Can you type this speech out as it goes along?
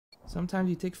Sometimes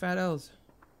you take fat L's.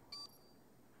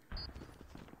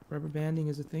 Rubber banding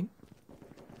is a thing.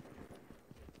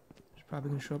 It's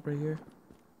probably gonna show up right here.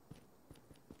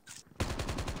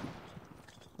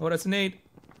 Oh, that's an 8.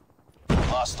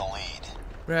 Lost the lead.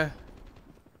 Bruh.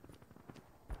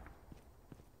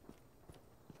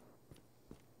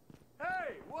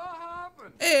 Hey, what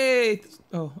happened? Hey!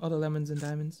 Oh, all the lemons and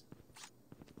diamonds.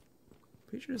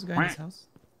 Pretty sure there's a guy in this house.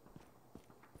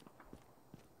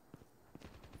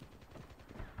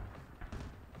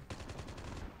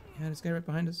 Yeah, this guy right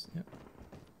behind us. Yep.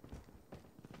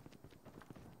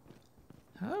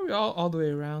 How are we all the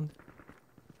way around?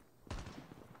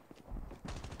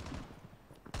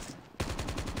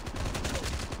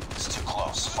 It's too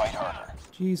close. Fight harder.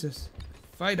 Jesus.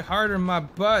 Fight harder, my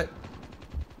butt.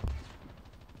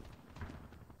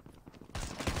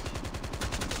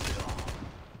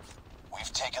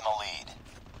 We've taken the lead.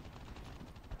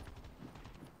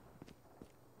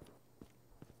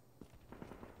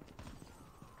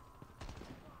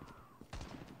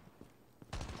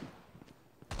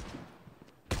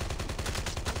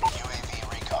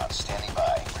 UAV recon standing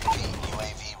by. Repeat,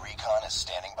 UAV recon is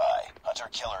standing by. Hunter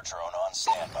killer drone on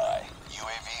standby.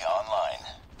 UAV online.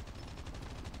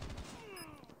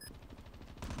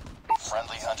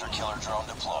 Friendly hunter killer drone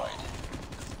deployed.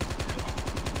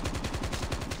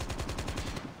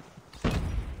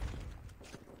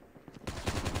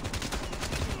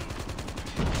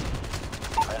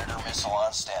 Predator missile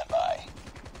on standby.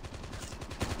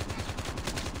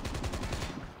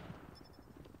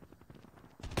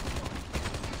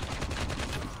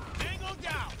 Tango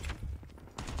down.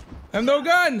 I have no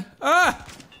gun! Ah!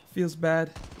 Feels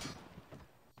bad.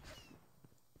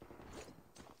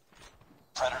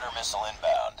 Predator missile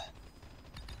inbound.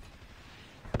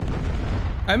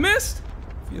 I missed!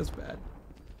 Feels bad.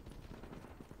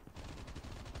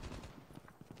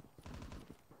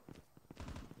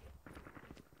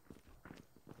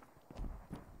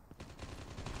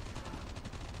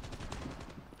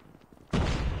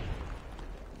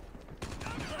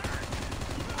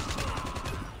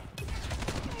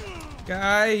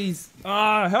 Guys!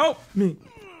 Ah, help me!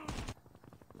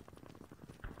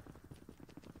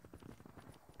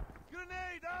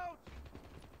 Grenade out.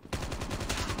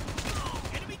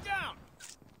 Enemy down.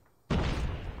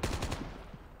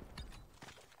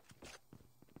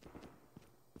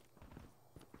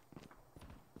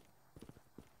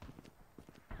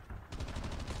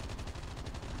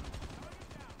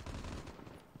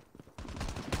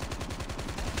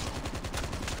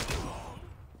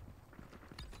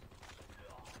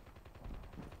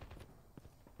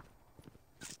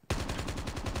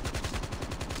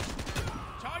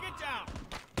 Target down.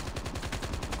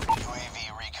 UAV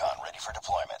recon ready for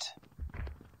deployment.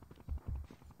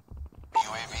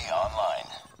 UAV online.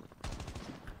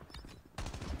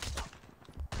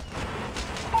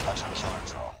 Hunter killer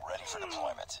drone ready for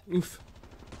deployment. Oof.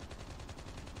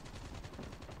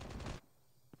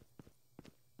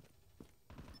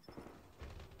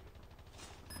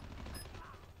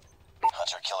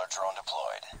 Hunter killer drone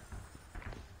deployed.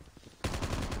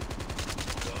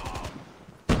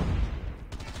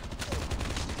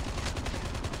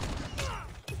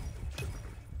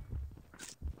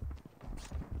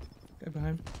 Guy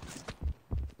behind.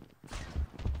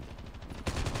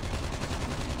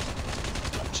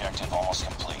 Objective almost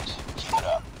complete. Keep it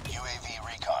up. UAV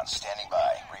recon standing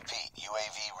by. Repeat,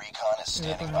 UAV recon is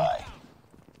standing by.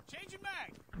 Changing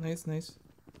mag. Nice, nice.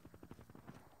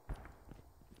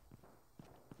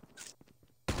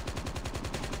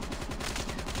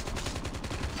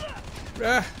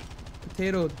 Ah!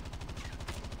 Potatoed.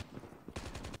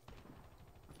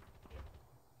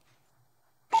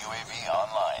 UAV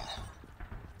online.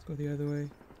 Let's go the other way.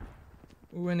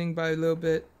 We're winning by a little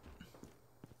bit.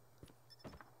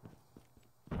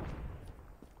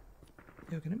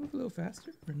 Yo, can I move a little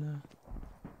faster or no?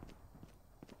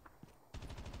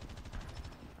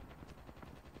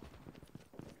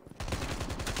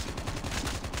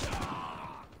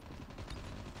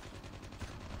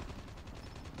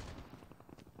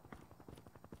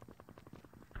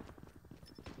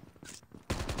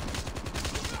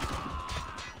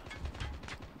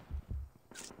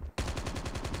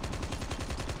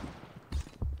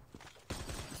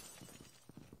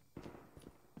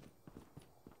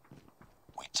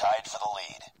 We tied for the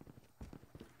lead.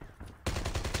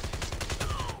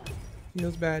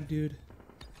 Feels bad, dude.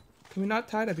 Can we not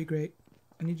tie? That'd be great.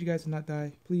 I need you guys to not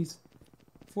die. Please.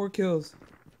 4 kills.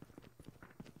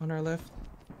 On our left.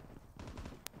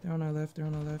 They're on our left. They're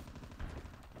on our left.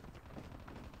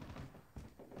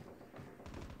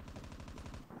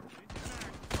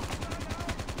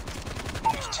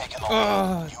 We've taken the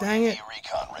Oh, lead. dang it. UAV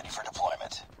recon ready for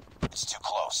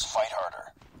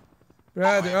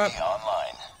Bruh, they're up. UAV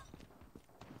online.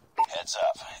 Heads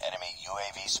up. Enemy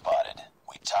UAV spotted.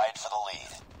 We tied for the lead.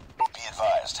 Be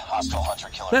advised. Hostile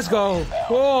hunter-killer Let's drone go. inbound.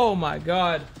 Oh my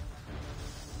god.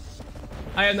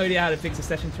 I have no idea how to fix a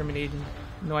session termination.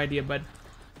 No idea, bud.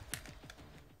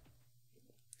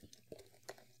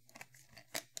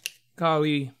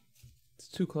 Golly. It's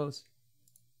too close.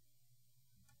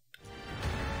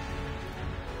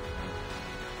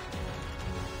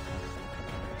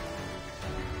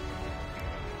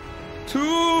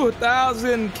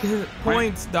 $2,000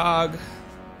 points, dog.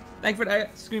 Thanks for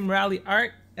that Scream Rally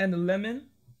art and the lemon.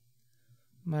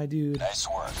 My dude. Nice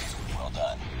work. Well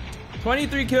done.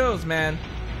 23 kills, man.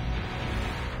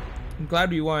 I'm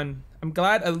glad we won. I'm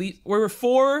glad at least we were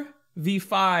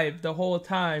 4v5 the whole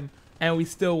time and we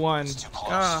still won. It's too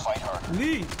close. Fight harder.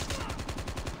 Lee.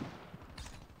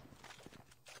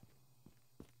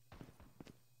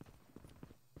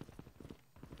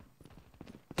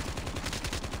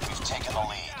 We've taken the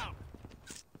lead.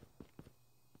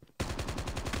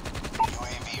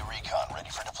 UAV recon ready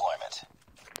for deployment.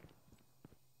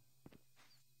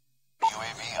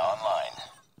 UAV online.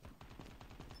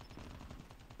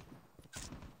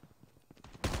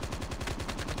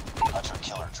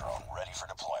 Hunter-killer drone ready for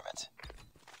deployment.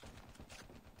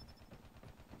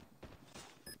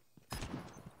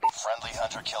 Friendly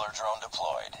hunter-killer drone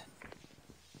deployed.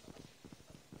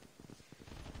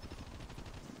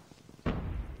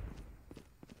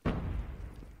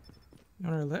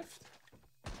 On our left?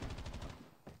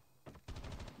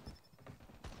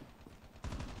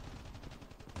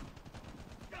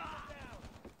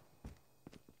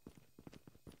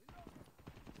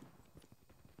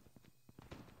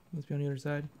 Must be on the other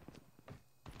side.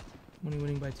 Only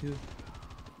winning by 2.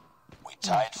 We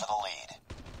tied for the lead.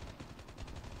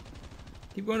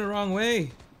 Keep going the wrong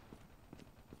way.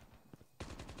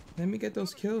 Let me get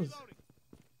those kills.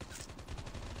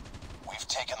 We've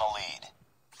taken the lead.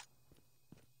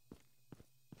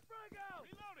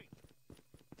 Reloading.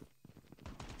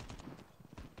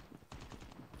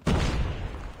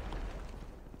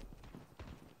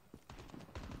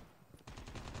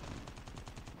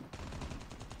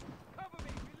 Cover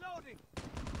me. Reloading.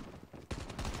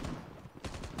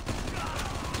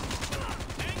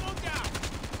 Tango down.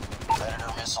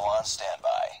 Predator missile on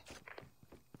standby.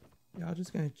 Y'all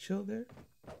just gonna chill there?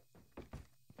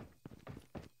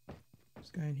 This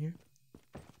guy in here.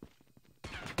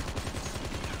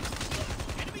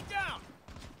 Enemy down.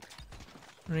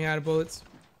 Running out of bullets.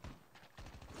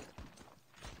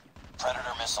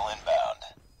 Predator missile inbound.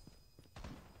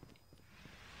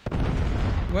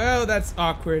 Well, that's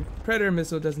awkward. Predator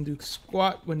missile doesn't do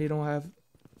squat when they don't have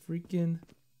freaking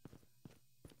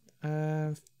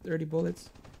 30 bullets.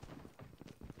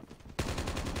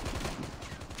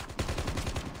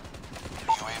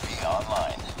 UAV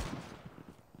online.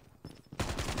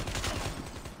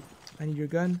 I need your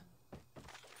gun.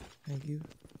 Thank you.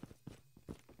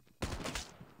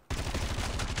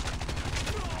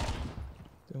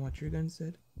 Don't want your gun,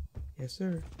 said. Yes,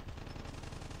 sir.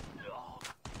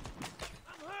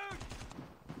 I'm hurt.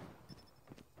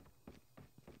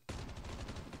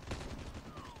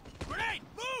 Grenade.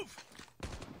 Move.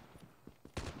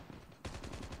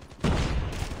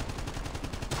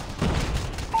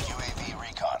 UAV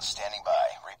recon standing by.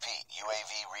 Repeat,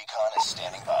 UAV recon is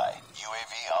standing by.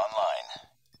 UAV online.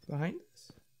 Behind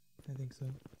us? I think so.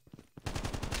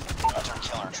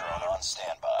 Hunter-killer drone on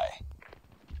standby.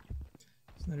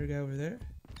 There's another guy over there.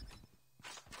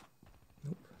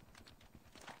 Nope.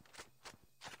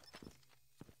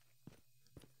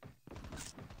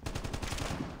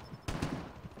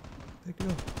 Take it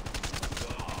off.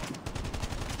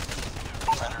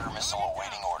 Predator missile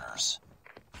awaiting orders.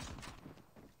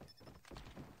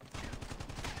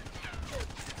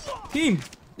 Team!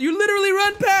 You literally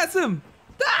run past him!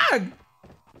 Dog!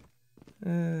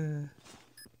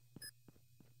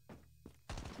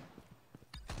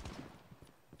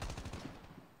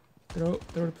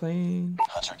 Throw the plane.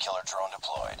 Hunter-killer drone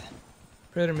deployed.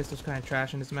 Predator missile's kind of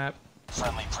trash in this map.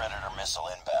 Friendly Predator missile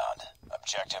inbound.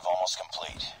 Objective almost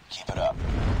complete. Keep it up.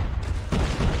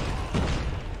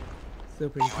 Still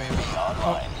pretty trash. UAV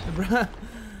online.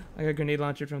 I got a grenade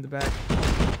launcher from the back.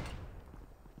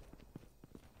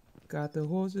 Got the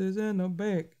horses in the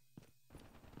back.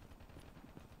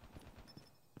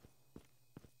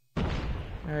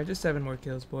 Alright, just 7 more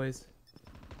kills, boys.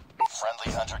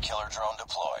 Friendly hunter-killer drone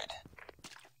deployed.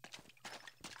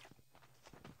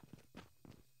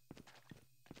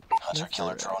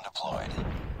 Hunter-killer drone deployed.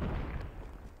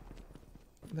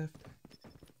 Left.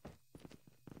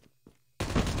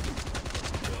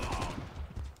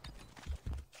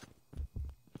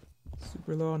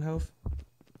 Super low on health.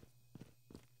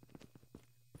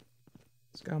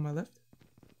 Guy on my left.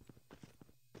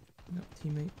 No,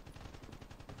 teammate.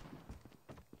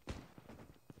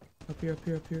 Up here, up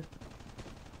here, up here.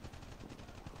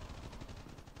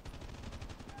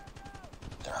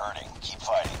 They're hurting. Keep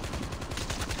fighting.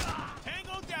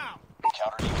 Tango down.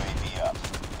 Counter UAV up.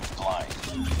 Blind.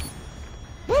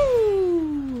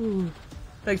 Woo!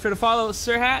 Thanks for the follow,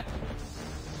 Sir Hat.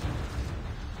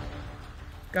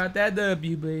 Got that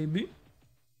W, baby.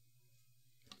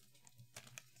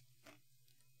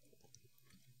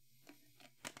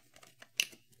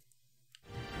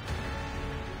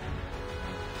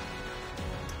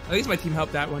 At least my team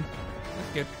helped that one.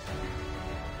 That's good.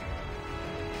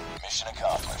 Mission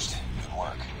accomplished. Good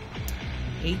work.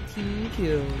 18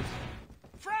 kills.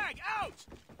 Frag out.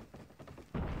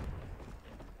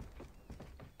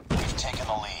 We've taken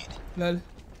the lead. Lol.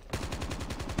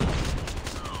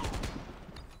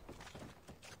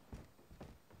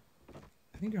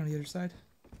 I think you're on the other side.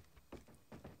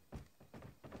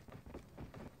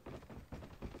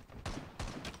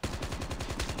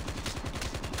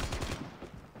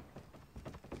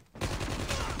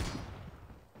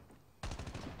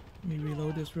 Let me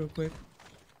reload this real quick.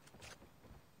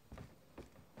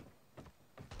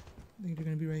 I think they're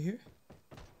gonna be right here.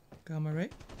 Got on my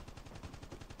right.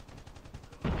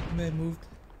 Med moved.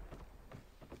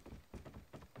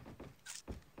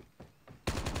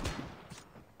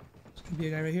 There's gonna be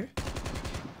a guy right here.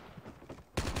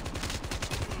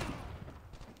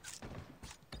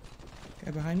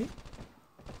 Guy behind me.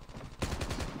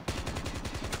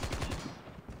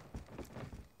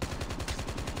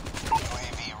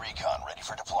 UAV recon ready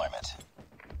for deployment.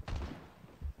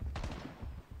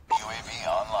 UAV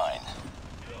online.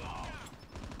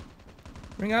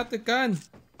 Bring out the gun.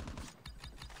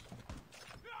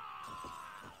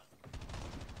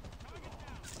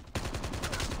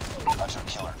 Hunter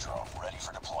killer drone ready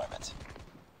for deployment.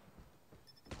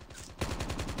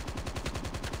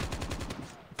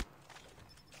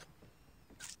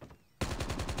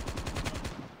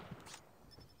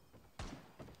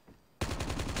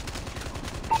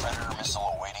 Predator missile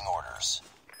awaiting orders.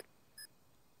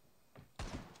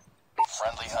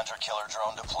 Friendly hunter killer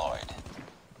drone deployed.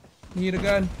 Need a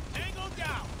gun. Tango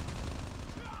down.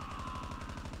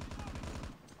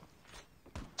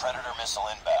 Predator missile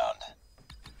inbound.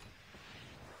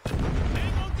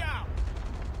 Tango down.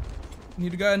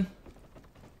 Need a gun.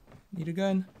 Need a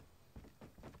gun.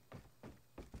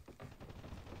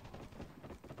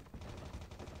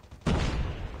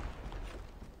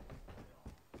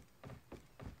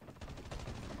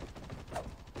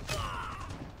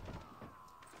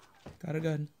 Got a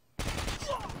gun.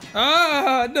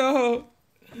 Ah, no!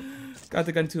 Got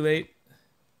the gun too late.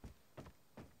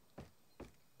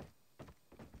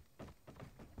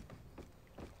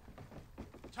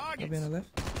 I'll be on the Targets.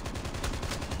 left.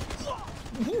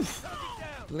 Oof.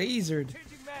 Lasered.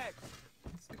 Changing mag.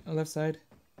 On the left side.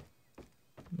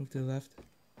 Move to the left.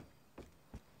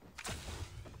 I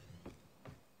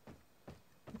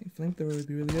think flamethrower would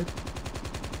be really good.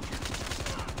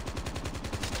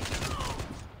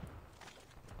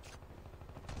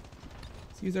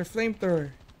 Let's use our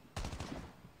flamethrower.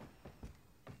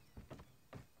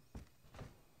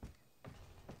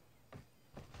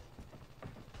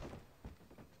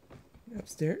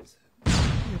 Upstairs?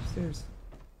 Upstairs.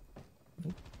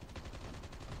 Nope.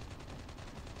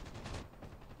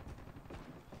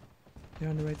 They're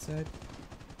on the right side.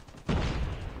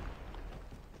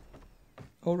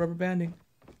 Oh, rubber banding.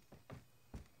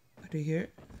 Are they here?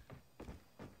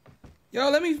 Yo,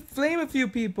 let me flame a few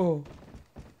people.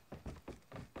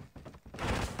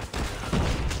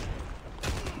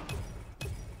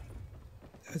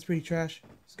 That's pretty trash.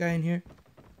 This guy in here.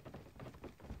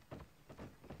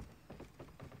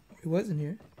 He wasn't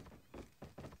here.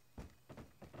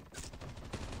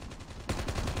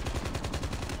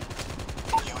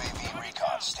 UAV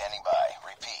recon standing by.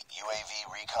 Repeat,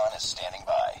 UAV recon is standing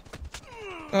by.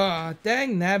 Ah,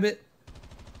 dang nabbit.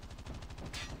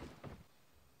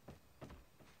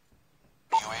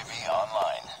 UAV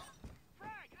online.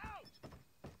 Frag out.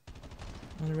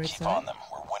 On the right Keep side. on them.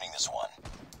 We're winning this one.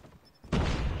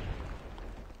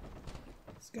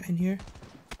 This guy in here.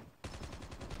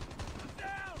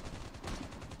 Down.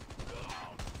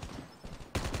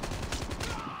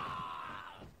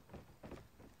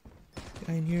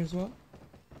 Guy in here as well.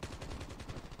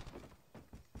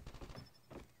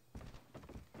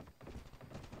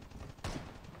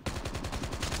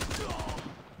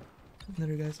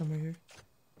 Another guy somewhere here.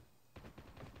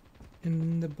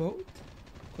 In the boat?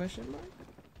 Question mark?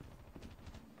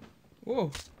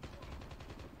 Whoa.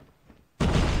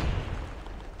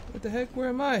 What the heck? Where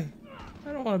am I?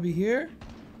 I don't want to be here.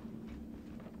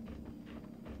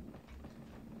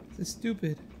 This is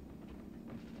stupid.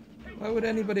 Why would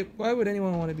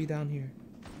anyone want to be down here?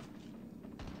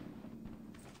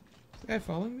 Is the guy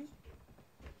following me?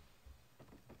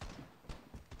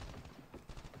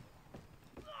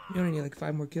 You only need like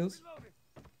 5 more kills.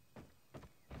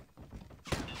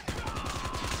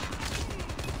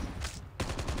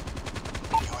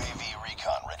 UAV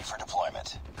recon ready for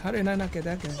deployment. How did I not get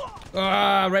that guy?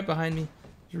 Ah, right behind me.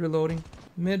 He's reloading.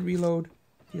 Mid reload.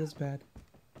 Feels bad.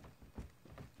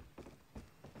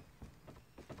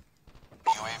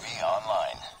 UAV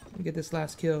online. Let me get this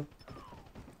last kill.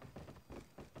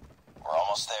 We're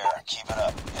almost there. Keep it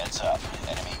up. Heads up.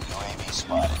 Enemy UAV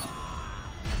spotted.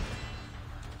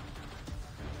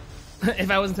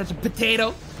 If I wasn't such a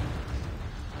potato.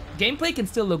 Gameplay can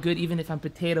still look good even if I'm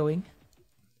potatoing.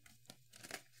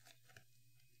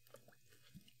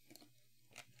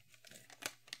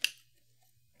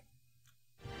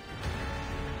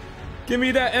 Give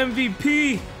me that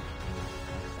MVP.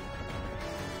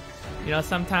 You know,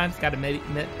 sometimes I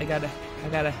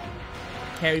gotta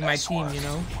carry my team. You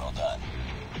know. Well done.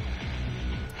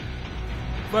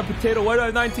 But potato, why do I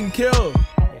have 19 kills?